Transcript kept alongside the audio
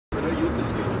es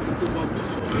que el único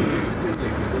baboso de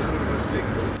lejos al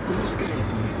respecto. ¿Cómo es que el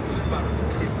turismo de barco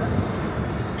está?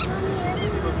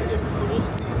 No tenemos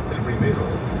hostia. El primero,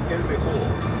 el mejor.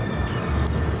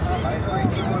 Para eso hay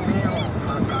equipo mío,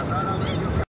 para cazar a bello.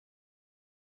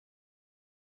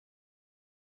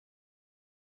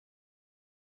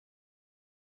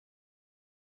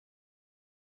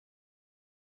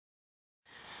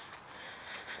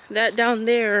 That down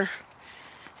there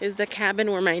is the cabin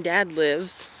where my dad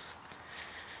lives,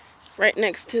 right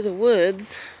next to the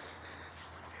woods.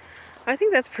 I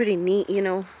think that's pretty neat, you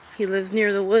know. He lives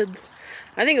near the woods.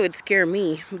 I think it would scare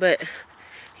me, but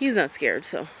he's not scared,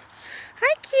 so.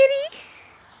 Hi, kitty.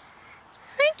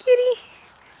 Hi, kitty.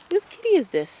 Whose kitty is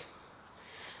this?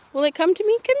 Will it come to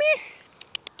me? Come here.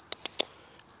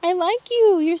 I like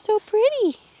you. You're so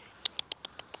pretty.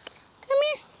 Come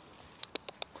here.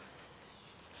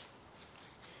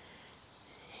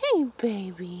 Hey,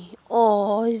 baby.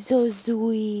 Oh, so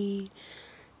sweet.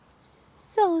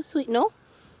 So sweet. No?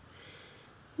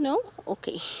 No?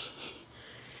 Okay.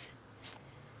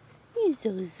 You're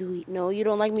so sweet. No, you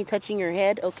don't like me touching your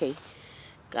head? Okay.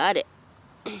 Got it.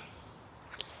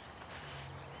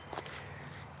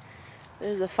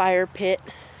 There's a fire pit.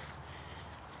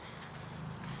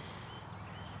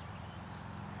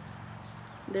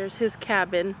 There's his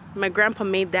cabin. My grandpa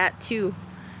made that too.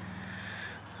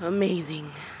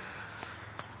 Amazing.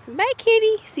 Bye,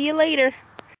 kitty. See you later.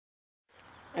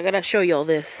 I gotta show y'all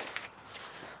this.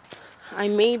 I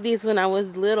made these when I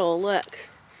was little. Look.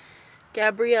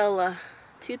 Gabriella,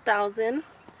 2000,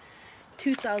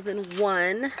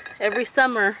 2001. Every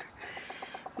summer,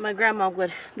 my grandma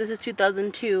would. This is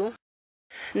 2002.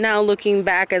 Now looking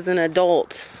back as an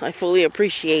adult, I fully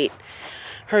appreciate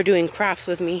her doing crafts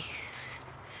with me.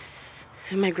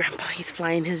 And my grandpa, he's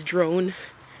flying his drone.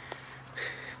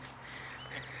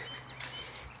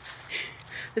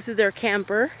 This is their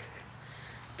camper.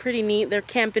 Pretty neat. They're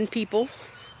camping people.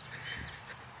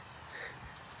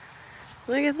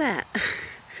 Look at that.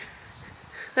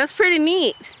 That's pretty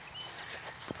neat.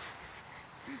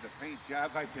 It's a paint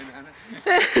job I've been on it.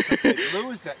 I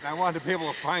lose it, and I wanted to be able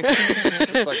to find it.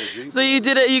 It's like a So you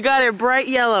did it. You got it bright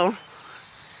yellow.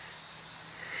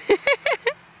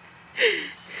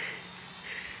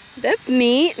 That's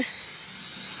neat.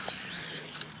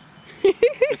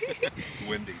 It's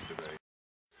windy today.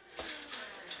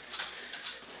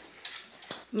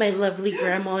 My lovely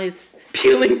grandma is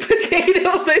peeling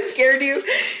potatoes. I scared you.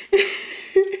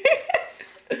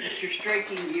 It's your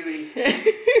striking beauty.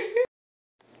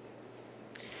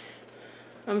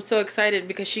 I'm so excited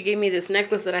because she gave me this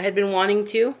necklace that I had been wanting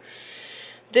to.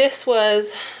 This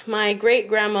was my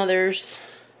great-grandmother's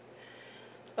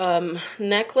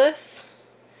necklace.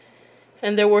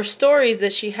 And there were stories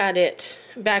that she had it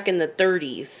back in the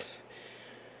 30s.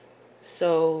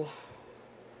 So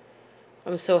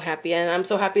I'm so happy. And I'm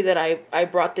so happy that I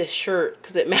brought this shirt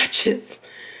because it matches.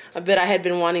 I bet I had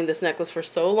been wanting this necklace for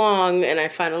so long, and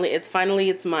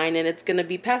it's mine, and it's gonna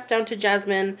be passed down to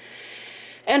Jasmine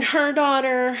and her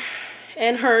daughter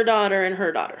and her daughter and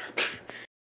her daughter.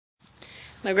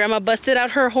 My grandma busted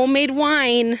out her homemade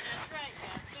wine. That's right,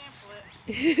 yeah, sample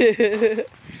it.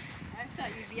 I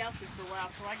thought you'd be out there for a while,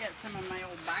 so I got some of my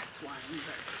old box wine,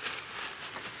 but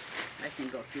I can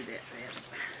go through that fast.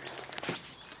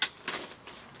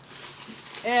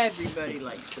 Everybody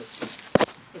likes this one.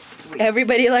 It's sweet.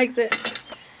 Everybody likes it.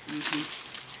 You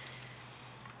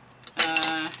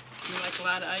like a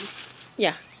lot of ice?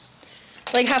 Yeah.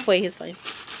 Like halfway is fine.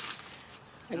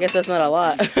 I guess that's not a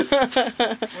lot.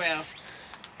 Well,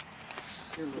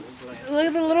 your little glass. Look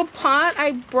at the little pot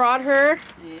I brought her.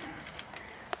 Yes.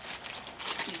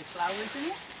 See the flowers in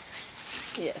it?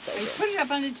 Yes, I I did. put it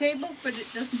up on the table, but it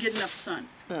doesn't get enough sun.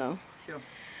 Oh. So,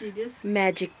 see this?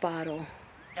 Magic bottle.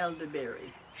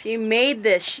 Elderberry. She made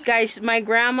this. Guys, my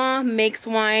grandma makes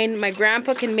wine. My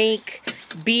grandpa can make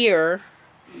beer.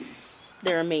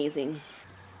 They're amazing.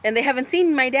 And they haven't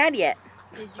seen my dad yet.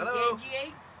 Did you Hello.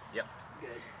 veggie? Yep.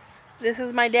 Good. This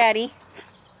is my daddy.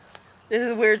 This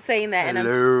is weird saying that.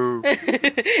 Hello.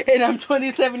 And I'm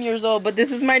 27 years old, but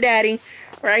this is my daddy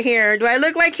right here. Do I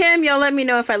look like him? Y'all let me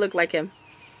know if I look like him.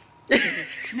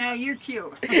 Now you're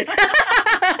cute.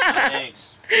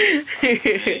 Thanks.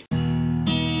 Thanks.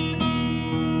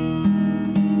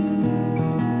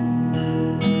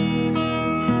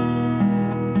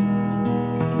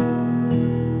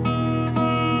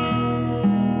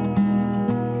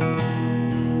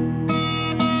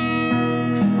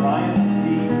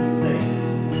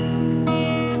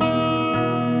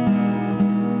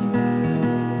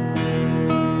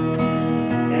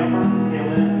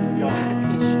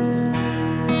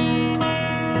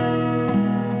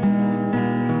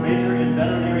 Major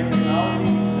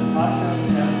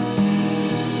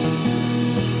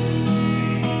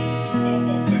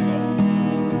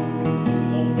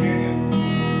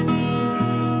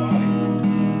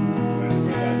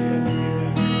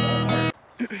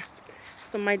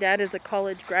So my dad is a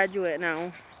college graduate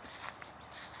now,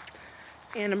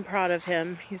 and I'm proud of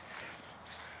him. He's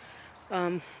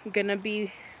gonna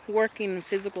be working in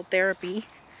physical therapy.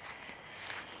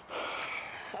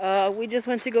 We just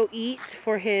went to go eat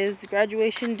for his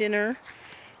graduation dinner,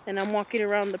 and I'm walking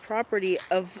around the property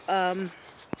of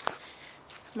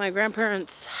my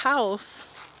grandparents'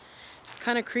 house. It's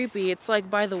kind of creepy. It's like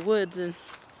by the woods, and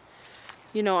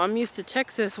you know, I'm used to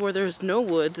Texas where there's no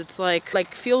woods. It's like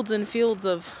fields and fields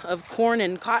of corn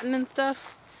and cotton and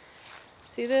stuff.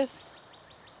 See this?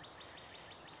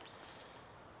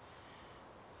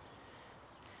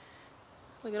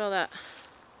 Look at all that.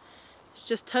 It's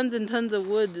just tons and tons of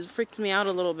wood. It freaks me out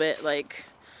a little bit. Like,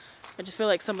 I just feel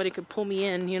like somebody could pull me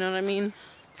in, you know what I mean?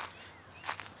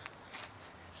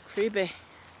 Creepy.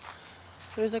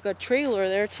 There's like a trailer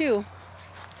there too.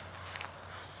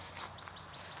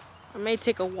 I may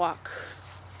take a walk.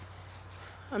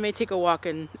 I may take a walk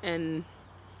and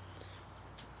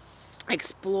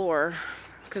explore,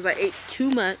 because I ate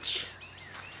too much.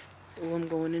 Oh, I'm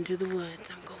going into the woods.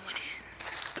 I'm going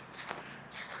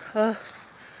in.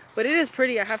 But it is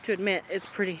pretty, I have to admit. It's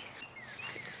pretty.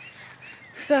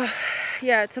 So,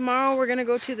 yeah, tomorrow we're going to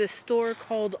go to this store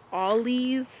called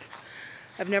Ollie's.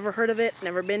 I've never heard of it,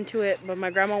 never been to it, but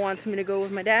my grandma wants me to go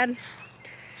with my dad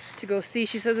to go see.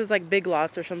 She says it's like Big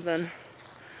Lots or something.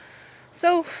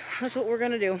 So, that's what we're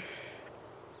going to do.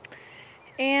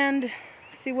 And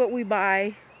see what we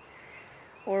buy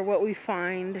or what we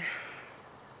find. Yeah.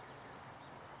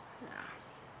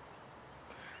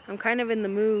 I'm kind of in the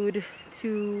mood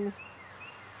to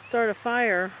start a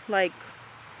fire, like,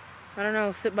 I don't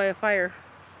know, sit by a fire.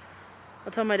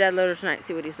 I'll tell my dad later tonight,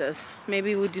 see what he says.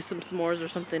 Maybe we'll do some s'mores or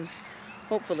something,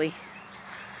 hopefully.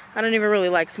 I don't even really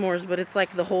like s'mores, but it's like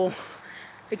the whole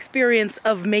experience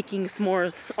of making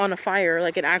s'mores on a fire,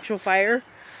 like an actual fire,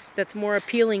 that's more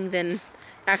appealing than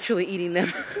actually eating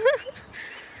them.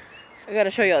 I gotta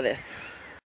show you all this.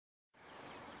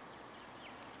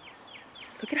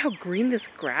 Look at how green this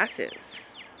grass is.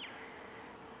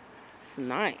 It's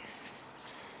nice.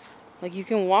 Like, you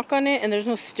can walk on it and there's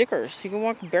no stickers. You can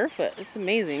walk barefoot. It's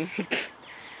amazing.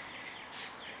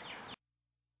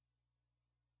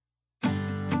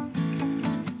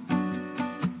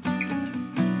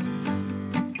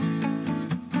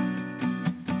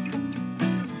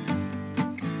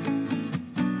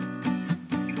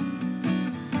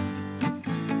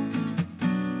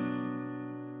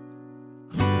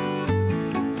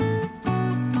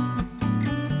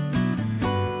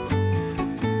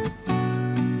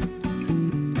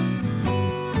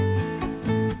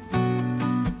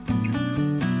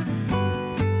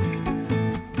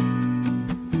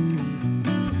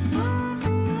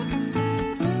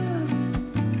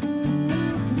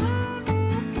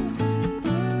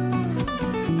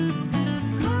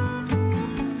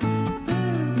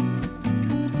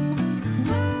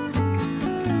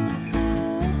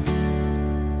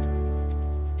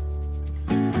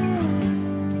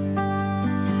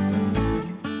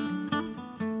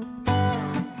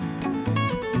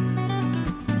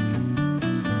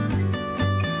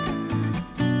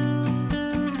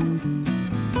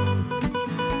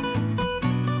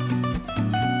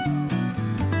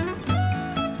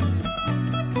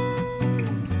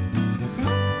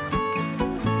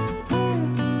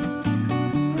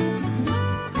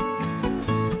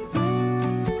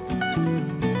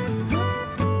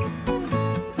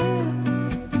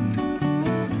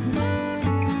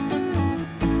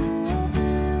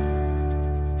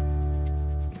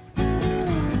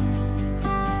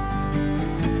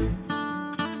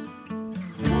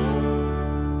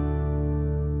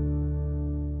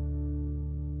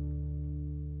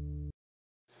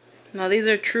 Now these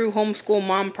are true homeschool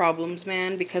mom problems,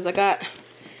 man, because I got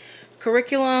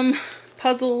curriculum,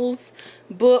 puzzles,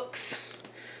 books,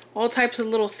 all types of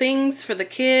little things for the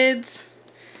kids,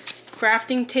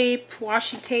 crafting tape,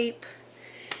 washi tape.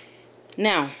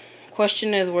 Now,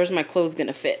 question is, where's my clothes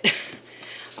gonna fit?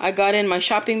 I got in my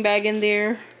shopping bag in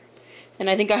there,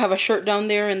 and I think I have a shirt down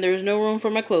there, and there's no room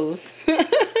for my clothes.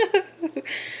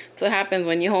 That's what happens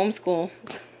when you homeschool.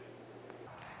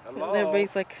 Hello.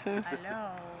 Everybody's like, huh? Hello. Hello.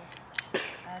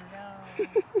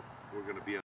 We're gonna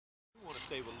be. I want to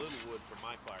save a little wood for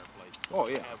my fireplace. Oh,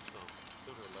 yeah. I have some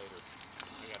sooner or later.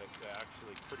 I got it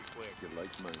actually pretty quick. You like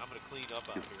mine? I'm gonna clean up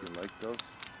out here. You like those?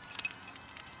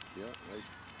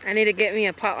 Yeah. I need to get me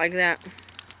a pot like that.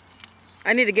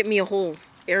 I need to get me a whole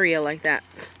area like that.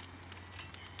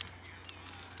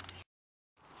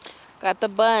 Got the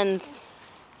buns.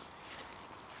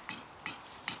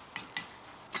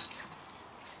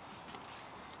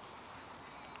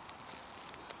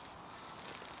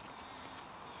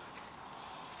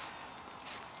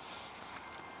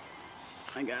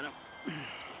 I got him.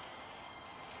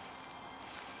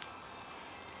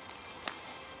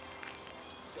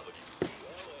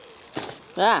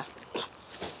 Ah.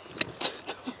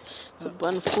 The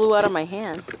bun flew out of my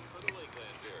hand.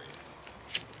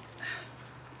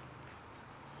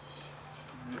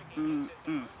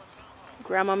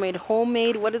 Grandma made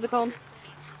homemade, what is it called?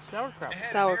 Sauerkraut.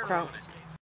 Sauerkraut.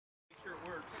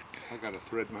 I gotta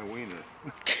thread my wiener.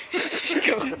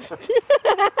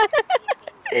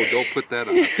 Oh, don't put that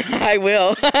on. I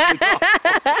will.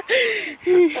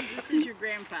 This is your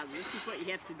grandfather. This is what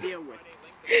you have to deal with.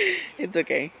 It's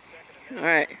okay. All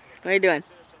right. What are you doing?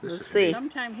 Let's see.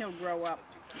 Sometime he'll grow up,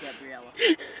 Gabriella.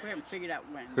 We haven't figured out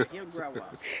when, but he'll grow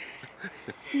up.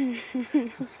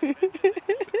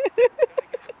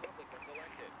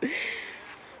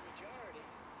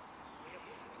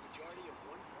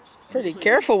 Pretty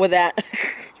careful with that.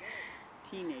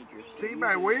 Teenagers. See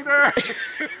my wiener? Aren't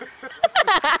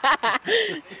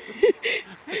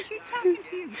you talking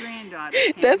to your granddaughter?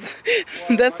 Pam?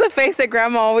 That's the face that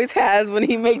Grandma always has when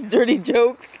he makes dirty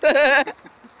jokes.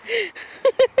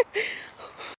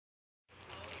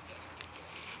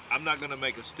 I'm not gonna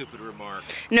make a stupid remark.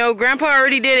 No, Grandpa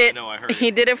already did it. No, I heard it.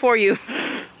 He did it for you.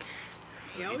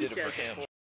 He He always did it does for him.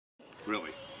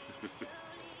 Really?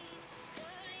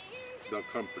 They'll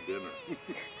come for dinner.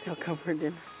 They'll come for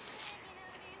dinner.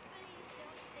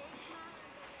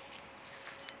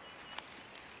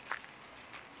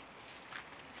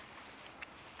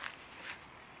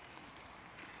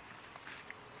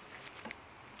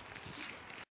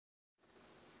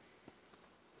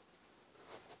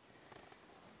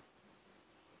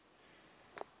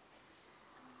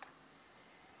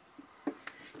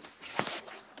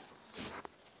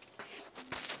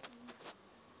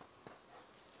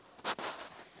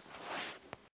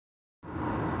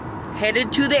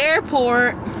 Headed to the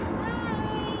airport.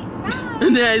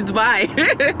 Bye.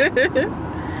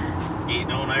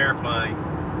 Eating on an airplane.